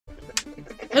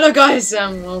Hello guys,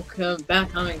 and welcome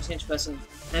back. I'm EnglishNinjaPerson,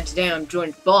 and today I'm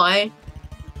joined by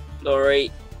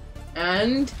Laurie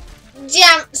and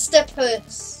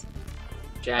Jamsterpuss.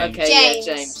 James. Okay, James.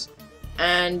 yeah, James.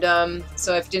 And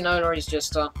so if you didn't know, Laurie's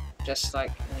just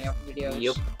like in the other videos.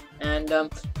 Yup. And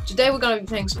today we're gonna be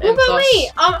playing some What M+. about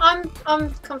me? I'm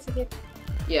comfortable.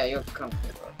 Yeah, you're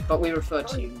comfortable, but we refer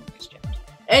to you as James.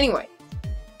 Anyway,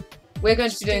 we're going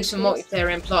to be doing some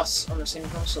multiplayer M+ on the same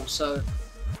console. So,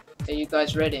 are you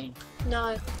guys ready?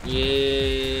 No.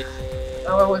 Yeah.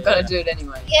 Oh well, we're gonna do it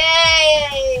anyway.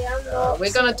 Yay! I'm not.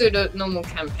 We're gonna do the normal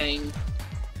campaign,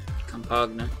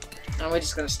 Campagna. and we're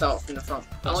just gonna start from the front.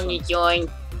 I want you to join.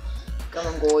 Come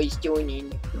on, boys, join in.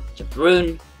 Dr.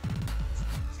 Brune.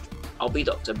 I'll be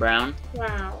Dr. Brown.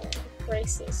 Wow.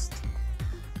 Racist.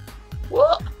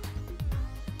 What?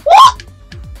 What?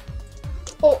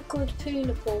 Awkward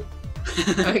pooniple.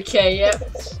 Okay, yeah,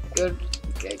 good.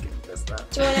 Okay, good. That's that.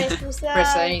 Do you want to press that?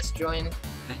 Press A to join.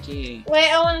 Thank you. Wait,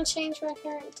 I want to change my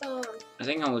character. I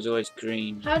think I was always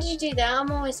green. How did you do that? I'm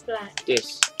always black.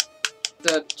 This.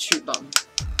 The shoot button.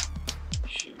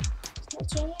 Shoot. It's not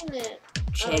doing it.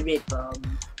 Cherry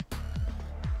bomb.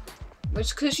 Which,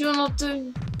 because you're not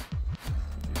doing.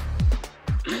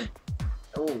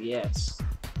 Oh, yes.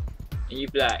 Are you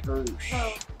black? Boosh.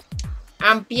 Oh.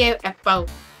 I'm beautiful.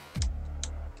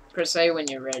 Press A when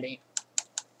you're ready.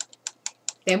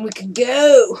 Then we can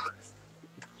go.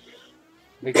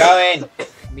 We're going.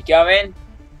 We going.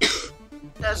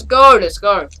 Let's go. Let's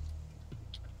go.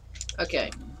 Okay.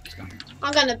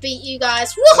 I'm gonna beat you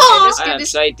guys. Okay, Whoa! let's I get haven't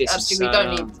this. played this. Actually, we don't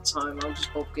need the time. I'll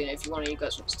just book it if you want. You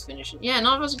guys want to finish it. Yeah,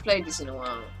 none of us have played this in a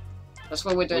while. That's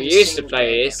why we're doing. We used to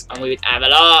play this, and we would have a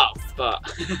laugh, but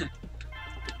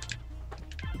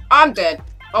I'm dead.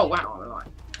 Oh wow, I won.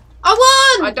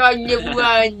 I won! I don't live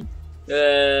one.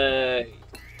 oh,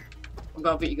 I'm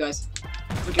gonna beat you guys.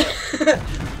 Forget.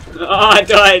 I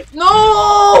died.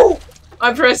 No!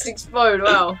 I pressed explode.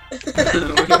 Wow.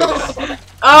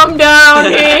 I'm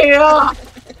down here.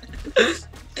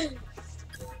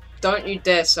 Don't you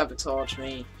dare sabotage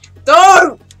me.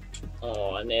 Don't!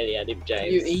 Oh, I nearly had him,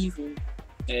 James. You evil.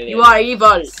 Nearly You had are him.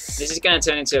 evil. This is going to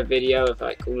turn into a video of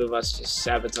like all of us just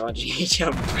sabotaging each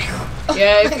other.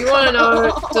 Yeah, if you want to know,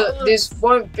 that this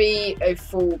won't be a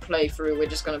full playthrough. We're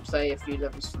just gonna play a few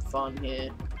levels for fun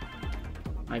here.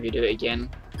 Maybe do it again.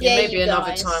 Yeah, Yeah, maybe you another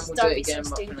guys, time we'll don't do it be so again.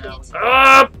 But for now,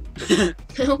 stupid.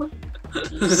 Up!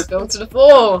 you just fell to the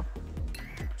floor.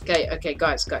 Okay,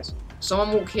 guys.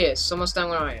 Someone walk here. Someone stand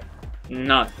where I am.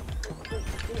 No.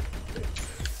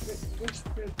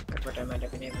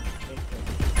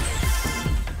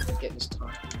 Get this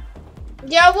time.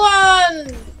 Yeah, I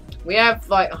won! We have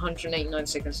like 189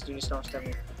 seconds to do this last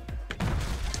demo.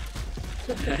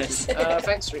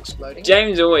 Thanks for exploding.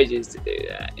 James always used to do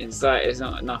that. It's like it's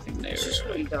not nothing new. It's just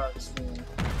what he Really. does.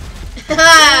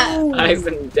 I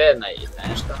even detonated I'm that.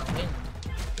 just gonna win.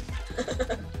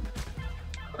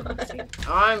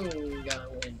 I'm gonna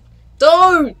win.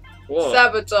 Don't What?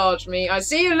 sabotage me. I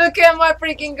see you look at my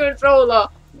freaking controller.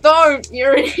 Don't.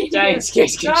 You're an idiot. James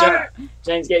gets control.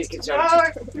 James gets control.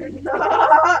 Get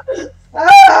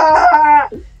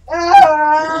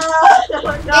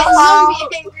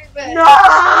zombie angry bird. No!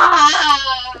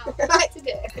 I did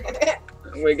it.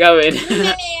 We're going.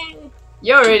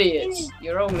 You're idiots.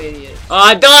 You're all idiots. Oh,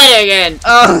 I died again.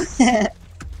 Oh.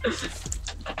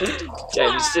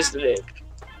 James, just live.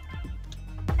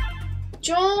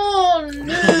 John,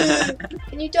 no.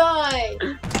 Can you die?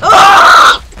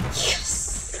 Ah!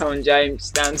 Yes. Come on,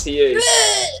 James. Down to you.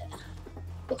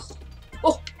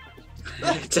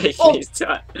 Taking his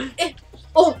time.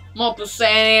 Oh. More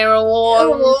percent reward.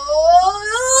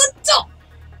 Oh.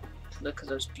 Look at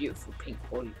those beautiful pink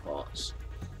body parts.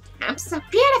 I'm so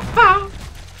beautiful.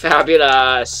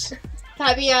 Fabulous.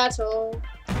 Fabiato.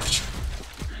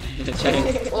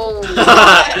 James.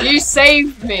 Oh, you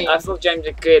saved me. I thought James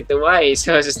had cleared the way,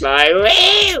 so I was just like,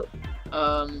 woo!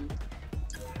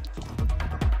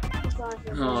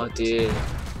 Oh dear.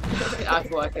 I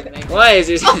thought I could make it. Why is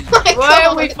this? Oh my Why God.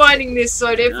 are we finding this so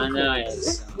I difficult? know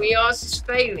it's. We are just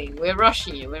failing. We're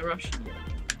rushing you. We're rushing you.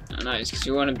 I know it's because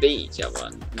you want to beat each other.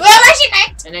 Where was she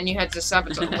going? And then you had to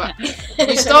sabotage.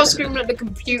 You start screaming at the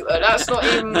computer. That's not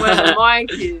even where the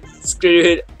mic is. Screw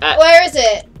it. Where is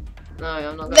it? No,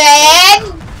 I'm not.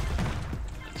 Then.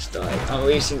 Oh,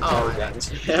 we should tell Oh.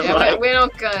 James. Yeah, we're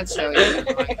not gonna tell you.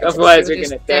 Otherwise, We're we're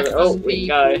just gonna tell it. Oh, deafening we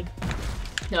go. people.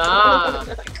 Ah.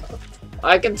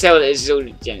 I can tell that this is all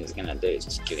James is gonna do. Is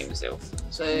just kill himself.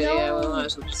 So yeah, we might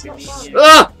as well just be you.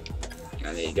 Ah!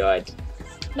 And he died.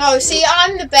 No, see,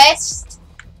 I'm the best.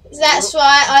 That's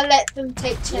why I let them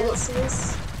take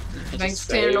chances. Thanks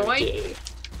for turning away.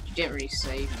 You didn't really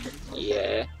save me.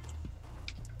 Yeah.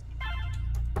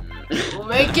 We'll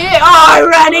make it! Oh, I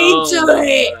ran into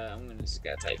it! I'm just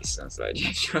gonna take this one slow.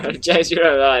 James, you're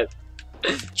alive.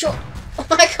 Sure. Oh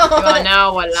my You are god.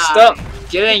 now alive. Stop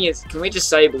killing us. Can we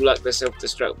disable like the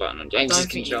self-destruct button on James's don't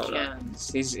think you controller? can.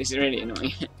 It's really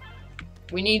annoying.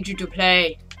 We need you to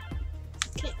play.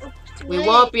 Okay, We wait.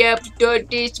 won't be able to do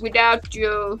this without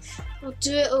you. I'll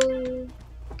do it all.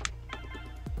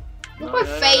 No, We're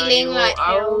failing you like will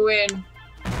hell. win.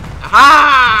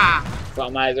 Aha! But I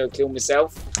might as well kill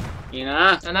myself. You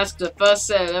know? And that's the first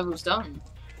set of levels done.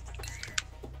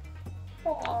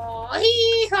 Oh,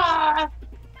 hee-haw.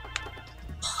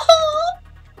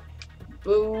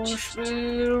 Boosh,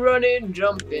 running,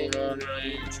 jumping. Oh,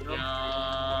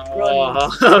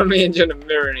 me and John are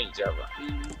mirroring each other.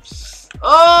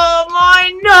 Oh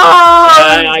my no!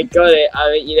 I got it.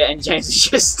 I beat you there, and James is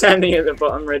just standing at the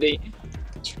bottom ready.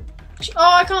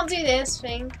 Oh, I can't do this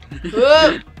thing.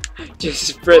 Whoop,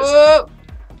 Just press. whoop.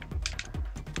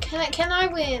 Can I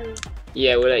win?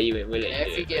 Yeah, we'll let you in. We'll let Yeah,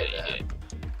 you if you in. get we'll let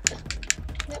you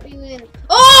Let me win.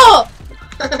 Oh!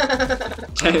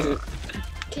 in.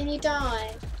 Can you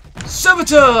die?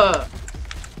 Saboteur!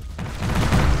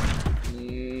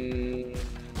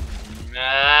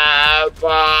 No,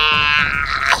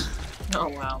 Oh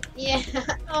wow. Yeah.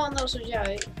 Oh, that was a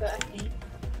joke, but okay.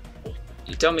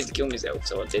 you told me to kill myself,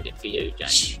 so I did it for you,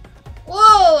 James.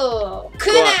 Whoa! Go on,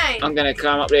 Kunai! I'm gonna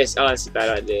climb up this. Oh, that's a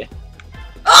bad idea.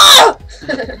 Oh!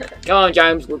 Come on,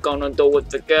 James. We're gonna do it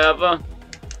together.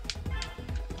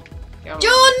 Come on.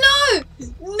 John, no!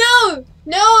 No!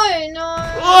 No! No!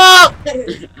 Whoa!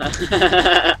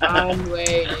 I'm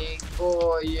waiting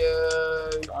for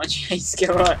you. Come on, James.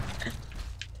 Come on.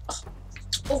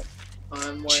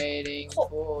 I'm waiting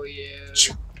for you.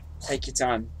 Take your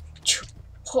time.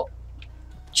 Ho.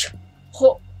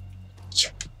 Ho.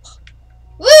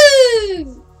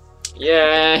 Woo!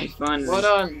 Yeah, fun. Well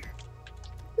done.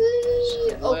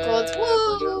 Woo! Oh god.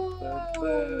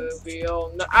 Whoa!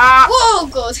 Beyond the Whoa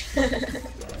god!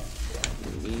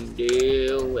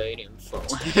 Still waiting for.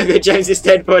 Look at James's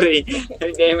dead body.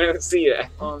 Did anyone else see that?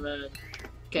 Oh man.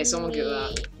 Okay, someone get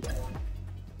that.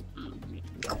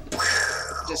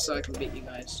 Just so I can beat you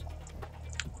guys.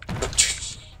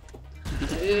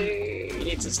 You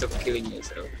need to stop killing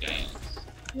yourself, James.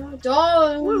 No,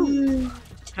 don't.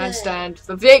 Handstand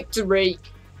for victory.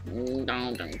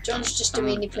 John's just a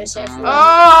really plus everyone.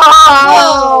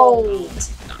 Oh!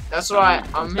 That's right,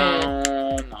 I'm here.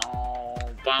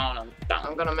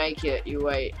 I'm gonna make it. You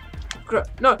wait.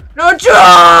 No, no,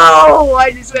 Joe!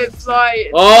 I just went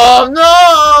flying. Oh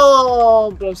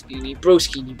no! Broskini,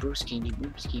 broskini, broskini,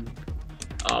 broskini.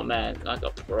 Oh man, like a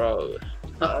pro.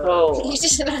 Oh. You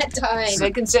just like died.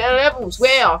 Second set of levels.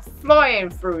 We are flying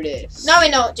through this. No, we're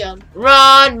not, John.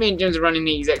 Run! Me and John's are running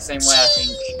the exact same way, I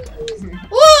think.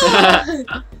 Woo!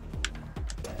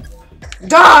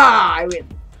 Die! I win.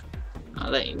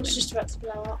 I'll let you I win. was just about to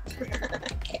blow up.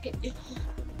 Okay.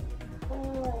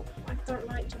 Oh, I don't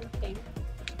like jumping.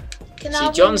 Can I See,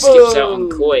 win? John skips out on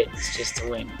Boom. coins just to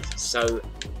win.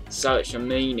 Such a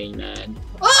meanie, man.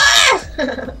 Ah!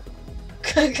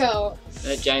 Go.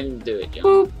 Let James do it, John.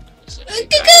 Boop. Such a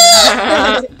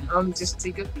gay- I'm just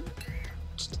too good.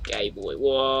 just a gay boy.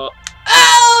 What?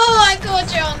 Oh, I got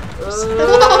John.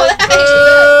 Whoa,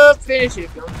 that actually Finish it,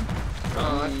 John.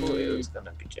 Oh, I thought it was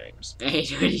gonna be James.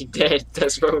 He's already dead.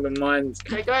 That's rolling mines.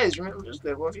 Hey guys, remember this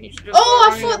level? I think you should just Oh, go I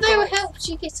running thought they across. would help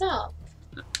you get up.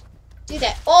 Do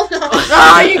that. Oh no.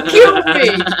 Ah, you killed me!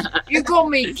 You got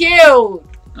me killed!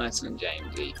 Nice one,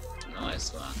 Jamesy.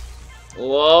 Nice one.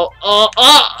 Whoa! Oh!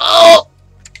 Oh! Oh!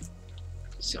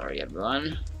 Sorry,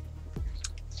 everyone.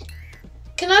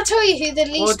 Can I tell you who the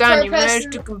Well least done, pro you person?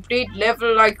 managed to complete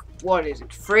level like, what is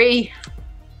it, 3?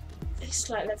 It's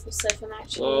like level 7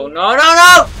 actually. Whoa! No! No!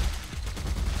 No!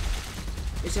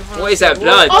 What is that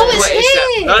blood? Oh, it's What is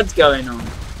that here. blood going on?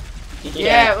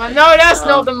 Yeah, well, no, that's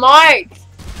not the mic!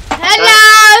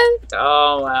 Hello.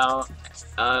 Oh well.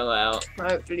 Oh well.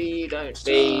 Hopefully you don't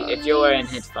See, if you're wearing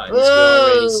headphones, Whoa, we're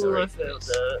really sorry I for felt this.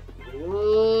 that.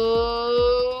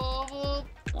 Whoa.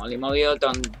 Molly, Molly, you're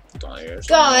done.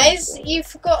 Guys, you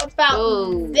forgot about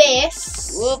Oh.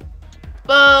 this. Whoop.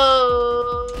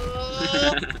 Boom.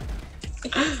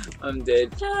 I'm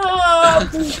dead.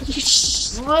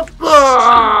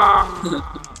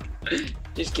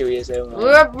 Just kill yourself.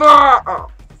 Man.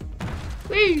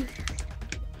 Whee.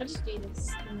 I'll just do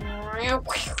this.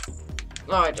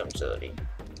 Oh, I jumped early.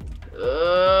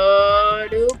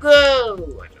 Do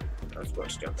go. I was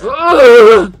supposed to jump.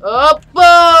 Up.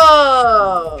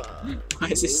 Why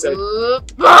is this so?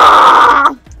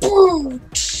 Up.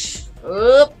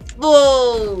 Up.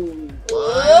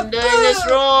 I'm doing this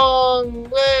wrong.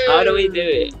 Woo. How do we do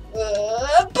it? Boo!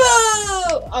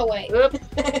 Oh wait. Boop,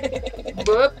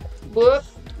 boop, boop,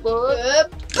 boop,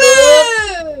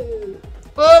 Boo!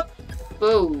 boop,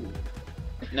 boo.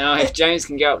 Now, if James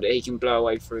can get up there, he can blow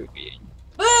away through you.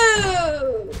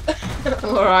 Boo!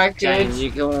 Alright, James, good.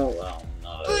 you can. Oh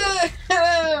no. Boo!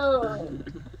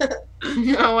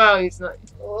 Oh well, he's not.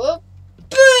 Boo!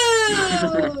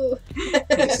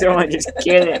 Someone just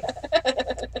kill him.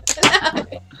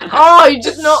 Oh, you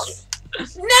just not.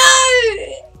 No!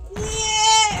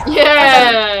 Yeah!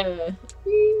 Yeah!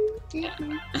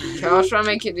 Okay, I'll try and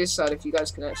make it this side if you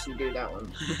guys can actually do that one.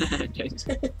 James.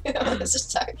 I'm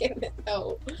just attacking it.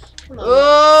 Oh. Come on.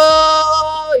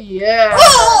 Oh, yeah!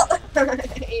 Oh!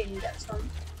 That's fun.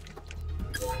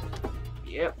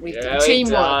 Yep, we Yeah,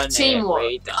 teamwork. we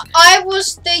Teamwork. done. I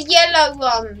was the yellow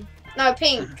one. No,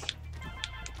 pink.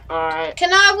 Alright.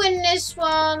 Can I win this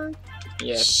one?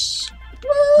 Yes.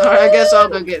 Alright, I guess I'll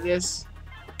go get this.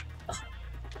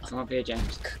 Come up here,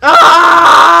 James.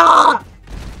 Ah!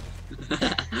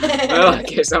 Well, I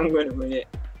guess I'm gonna win it.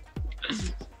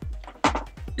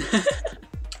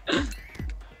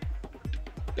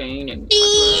 Bing and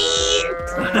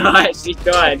I actually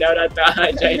died. No, I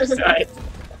died. James died.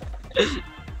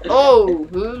 Oh,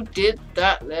 who did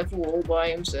that level all by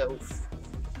himself?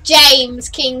 James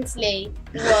Kingsley.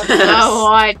 What? Oh,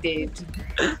 I did.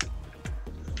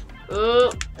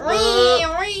 Oh,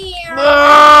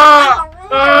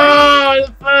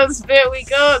 the first bit we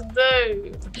can't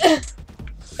do.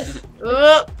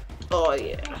 Oh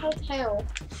yeah. What the hell?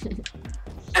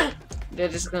 They're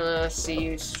just gonna see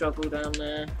you struggle down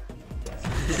there.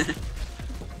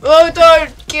 Oh,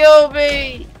 don't kill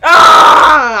me!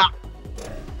 Ah!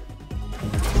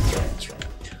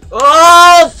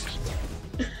 Oh!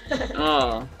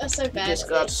 Oh. That's so bad. Just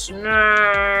got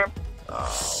snapped.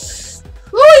 Oh.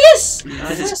 Oh yes!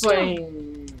 I just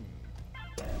playing.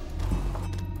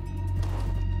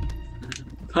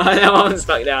 That one's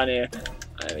stuck down here.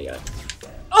 There we go.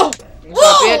 Oh! So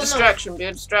Whoa, be a no. distraction, be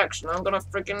a distraction. I'm gonna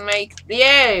freaking make the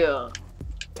air.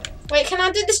 Wait, can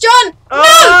I do this, John?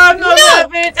 Oh, no! no!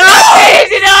 No!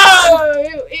 Oh,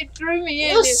 it threw me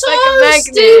in. You're It's so like a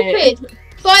magnet. stupid.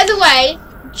 By the way,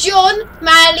 John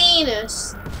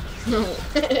Malinus.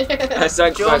 I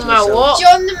sacrificed John, my myself. what?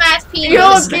 John the Mad Penis.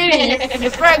 You're kidding. You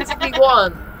practically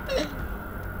won.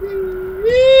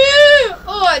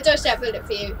 Oh, I dodged that bullet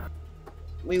for you.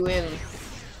 We win.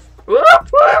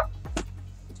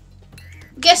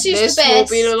 Guess who's This the will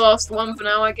best? be the last one for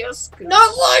now, I guess. 'Cause-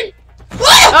 No one.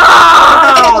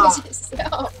 Ah!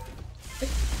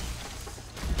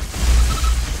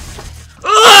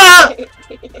 Ah!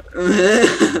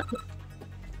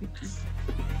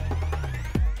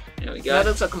 There we That go.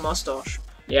 looks like a mustache.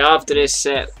 Yeah, after this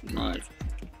set. Nice.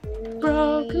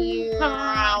 Broken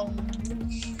heart.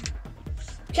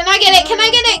 Can I get it? Can I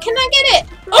get it? Can I get it?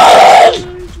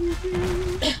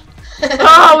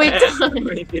 Oh, we done.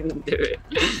 We didn't do it.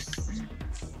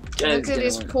 Look at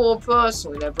this poor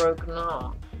person with their broken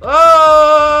arm.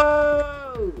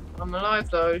 Oh! I'm alive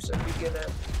though, so we get it.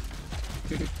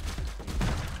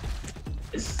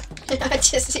 I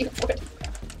just see what.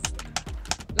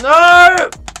 No!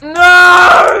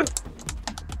 No!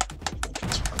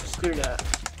 Screw that.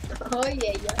 Oh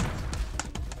yeah, yeah.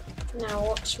 Now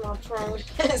watch my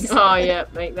progress. Oh yeah,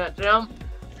 make that jump.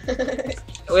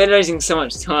 We're losing so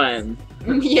much time.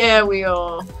 Yeah, we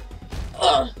are.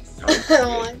 Oh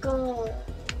my god.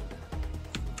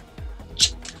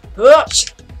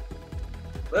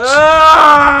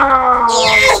 Ah!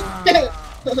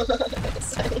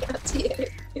 Sorry, up to you.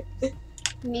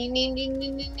 No.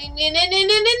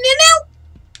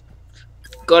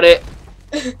 Got it.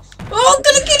 Oh, I'm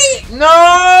gonna get it!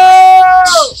 No!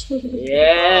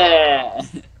 Yeah.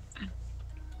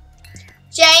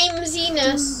 James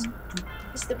Enos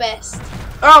is the best.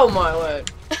 Oh my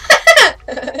word.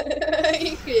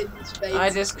 You couldn't space. I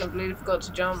just completely forgot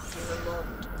to jump from the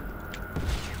moment.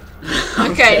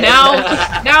 Okay,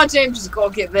 now James has got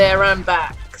to get there and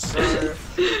back. So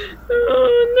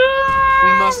Oh we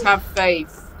must have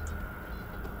faith.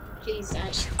 Please,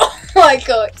 Ash. Oh my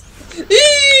god.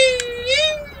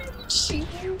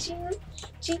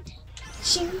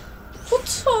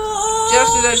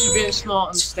 Just as actually being smart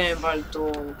and staying by the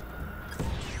door.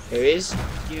 Who is?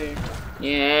 You.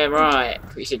 Yeah, right.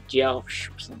 We said Josh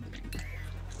or something.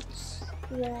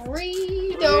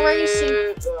 Burrito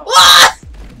racing. Oh.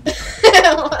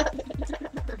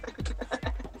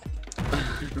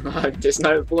 What? There's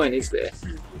no point, is there?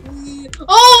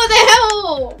 Oh, what the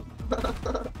hell?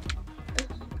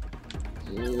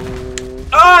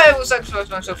 Oh, I will sacrifice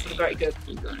myself for the great good.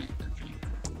 You got it.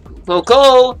 Well,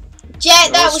 cool.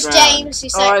 That was round. James who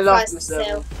I love sacrificed this himself.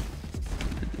 level.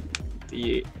 Do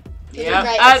you? Yeah,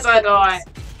 Great. as I die.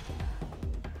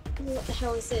 What the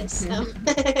hell is this?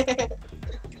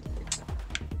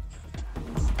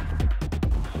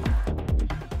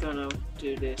 Gonna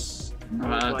do this.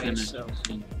 Right, all I by can yourself.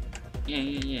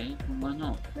 Yeah. Why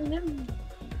not?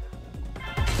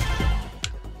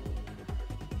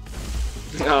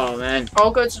 Oh man.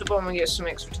 I'll go to the bottom and get some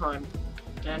extra time.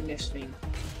 And this thing.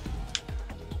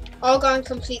 I'll go and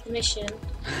complete the mission.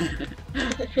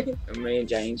 And me and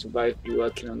James will both be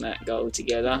working on that goal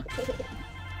together.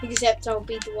 Except I'll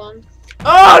be the one.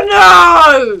 Oh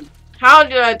no! How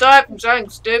did I die from something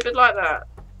stupid like that?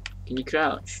 Can you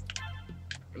crouch?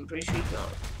 I'm pretty sure you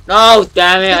can't. No,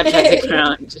 damn it! I tried to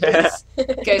crouch.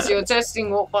 Okay, so you're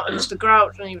testing what buttons to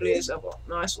crouch and you blew yourself up.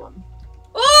 Nice one.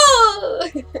 Oh!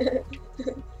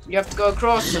 You have to go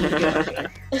across and get up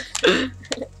here.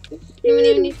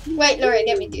 Wait, Laurie,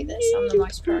 let me do this. I'm the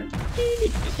most pro.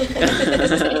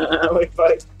 We're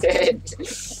both dead.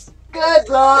 Good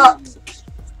luck!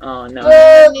 Oh no. What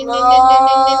are you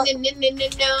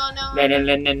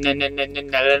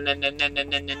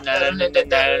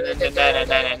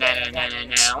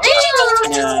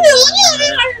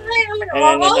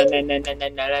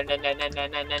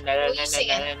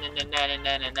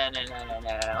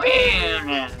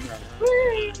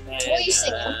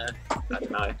singing? I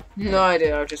don't know. No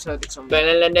idea, I just heard it somewhere. I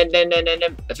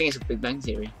think it's a Big Bang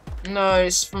Theory. No,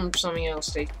 it's from something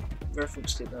else. They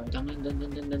referenced it though.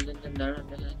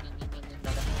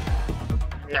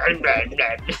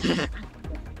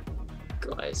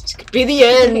 Guys, this could be the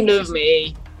end of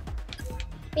me.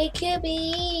 It could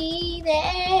be the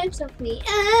end of me.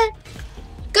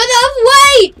 Go the other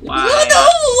way! Why? Go the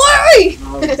other way!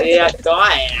 Oh dear, I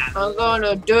died. I'm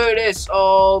gonna do this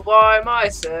all by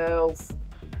myself.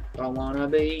 I wanna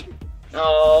be.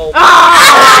 Oh.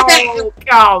 Oh,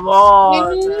 come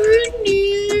on!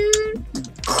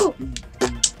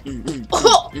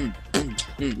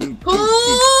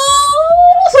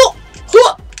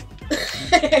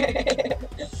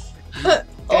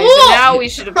 Okay, so now we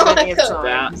should have plenty of time.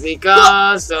 Bouncy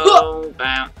castle,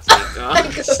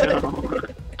 bouncy castle.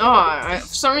 Oh, for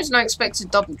some reason I expected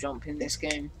double jump in this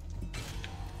game.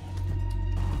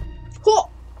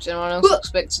 Does anyone else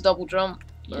expect a double jump?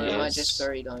 Or am I just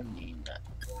very lonely in that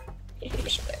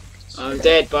respect? I'm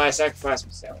dead, but I sacrificed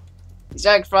myself. You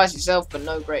sacrifice yourself, but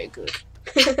no greater good.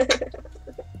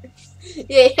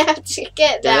 Yeah, you have to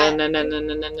get that.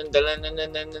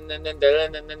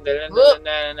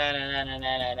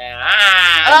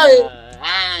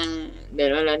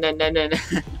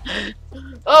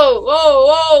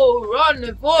 Oh, run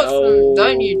the boss!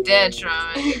 Don't you dare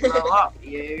try and blow up,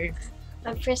 you.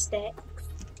 I pressed it.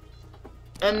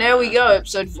 And there we go,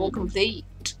 episode 4 complete.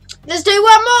 Let's do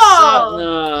one more!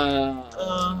 No.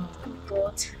 Oh,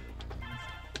 God.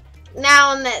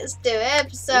 Now let's do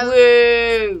episode.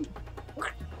 woo!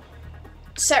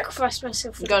 Sacrifice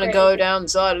myself for I'm gonna go down the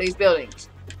side of these buildings.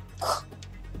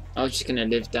 I was just gonna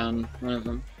live down one of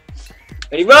them.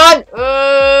 Ready, run!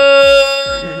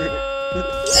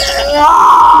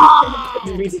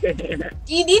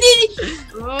 You need it!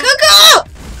 Go!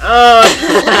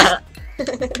 Oh!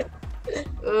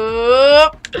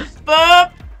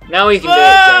 Now we can do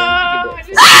it,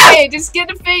 James. Just get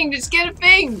a thing, just get a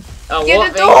thing! Oh, Get what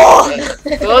a thing?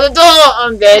 door! Door the door!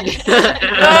 I'm dead!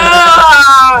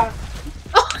 Ah!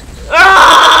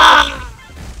 Ah!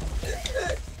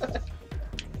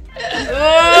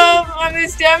 Oh, I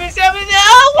missed it, I missed it, I missed it!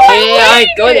 Oh, Yeah,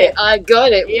 I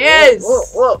got it! Yes!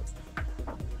 Whoa.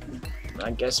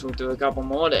 I guess we'll do a couple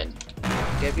more then.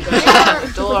 Yeah, if you don't get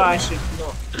the door, I should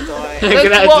not die. Look at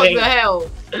that What thing. the hell?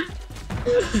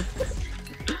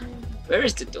 Where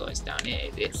is the door? It's down here.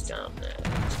 It's down there.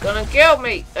 It's gonna kill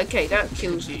me! Okay, that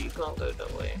kills you, you can't go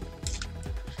that way.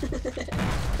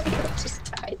 Just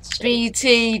died.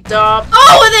 BT dub!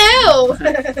 Oh, what the hell?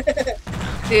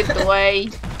 Cleared the way.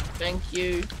 Thank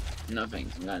you. No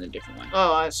thanks, I'm going a different way.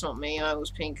 Oh, that's not me, I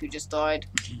was Pink who just died.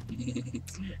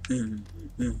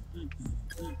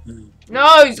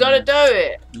 No, he's gotta do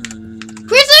it!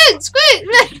 Prison! Quick!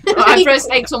 Oh, I pressed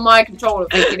X on my controller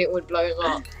thinking it would blow him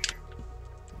up.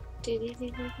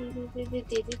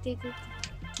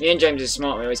 Me and James are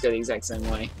smart, we always go the exact same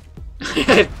way.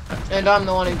 And I'm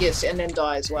the one who gets it and then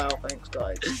die as well. Thanks,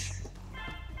 guys.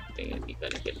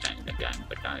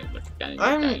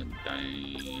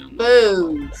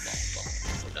 Boo!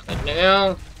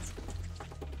 No.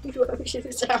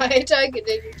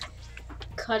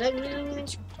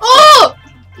 Oh!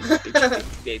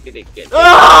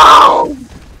 Oh!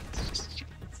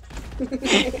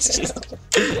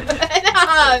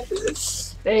 No!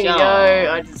 There you Jump.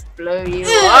 go. I just blew you.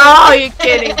 Oh, you're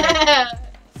kidding me.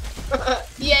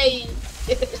 Yay!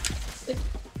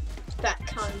 That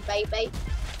kind, baby.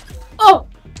 Oh!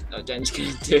 No, Jones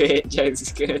gonna do it. Jones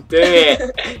is gonna do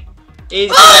it.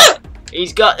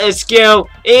 He's got the skill.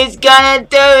 He's gonna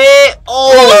do it.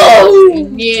 Oh! You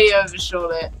nearly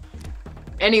overshot it.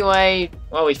 Anyway,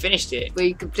 Well, we finished it.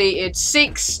 we completed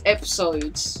 6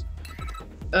 episodes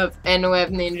of NOF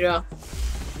Ninja.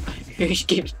 Who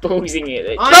keeps pausing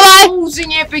it? I'm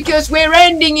pausing it because we're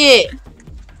ending it.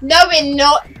 No, we're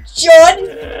not,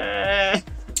 John!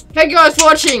 Thank you guys for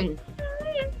watching.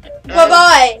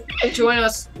 Bye-bye! Join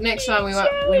us next time. We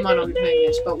might not be playing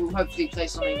this, but we'll hopefully play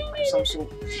something of some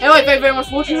sort. Anyway, thank you very much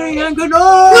for watching and good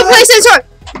night. We'll play Sensor!